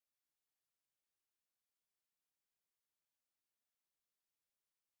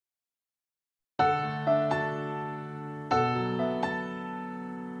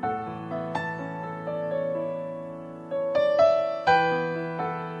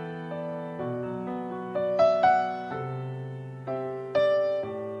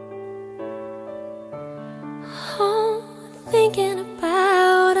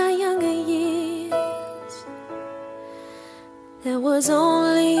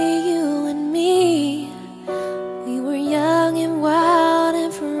you and me, we were young and wild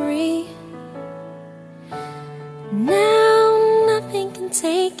and free. Now nothing can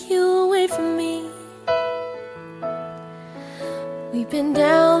take you away from me. We've been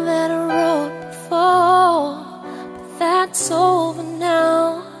down that road before, but that's over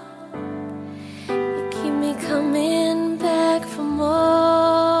now. You keep me coming back for more.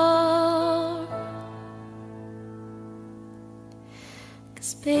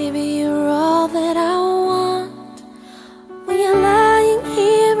 'Cause baby, you're all that I want. When you're lying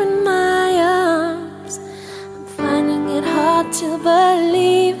here in my arms, I'm finding it hard to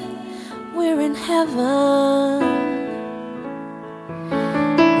believe we're in heaven.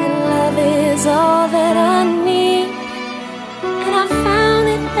 And love is all that I need, and I found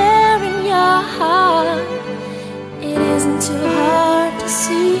it there in your heart. It isn't too hard to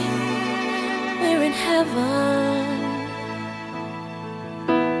see we're in heaven.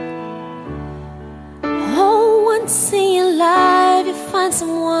 Once in your life you find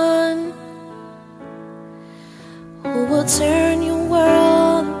someone who will turn your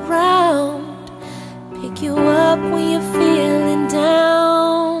world around, pick you up when you're feeling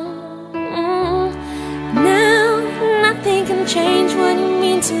down. Now nothing can change what you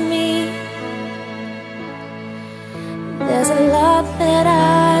mean to me. There's a lot that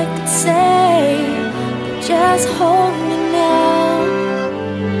I could say, but just hold me now,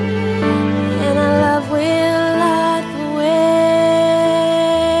 and our love will light the way.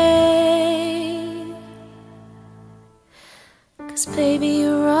 'Cause baby,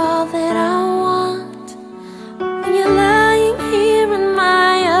 you're all that I want. When you're lying here in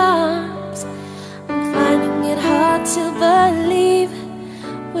my arms, I'm finding it hard to believe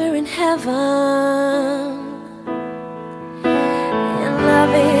we're in heaven. And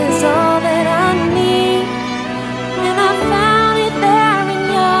love is all that I need, and I found it there in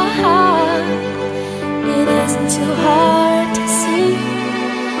your heart. It isn't too hard to see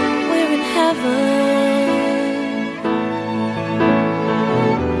we're in heaven.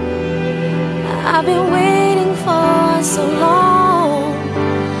 I've been waiting for so long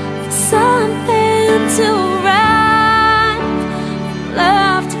for something to arrive, for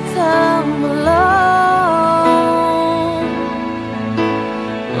love to come along.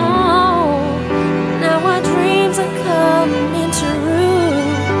 Oh, now our dreams are coming true,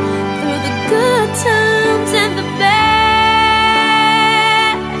 through the good times and the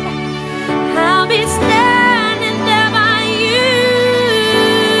bad. I'll be standing there by you.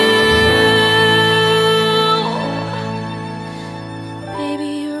 Baby,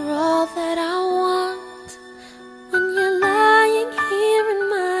 you're all that I want. When you're lying here in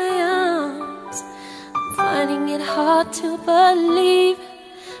my arms, I'm finding it hard to believe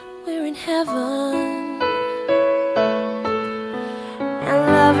we're in heaven. And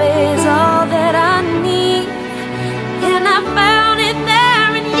love is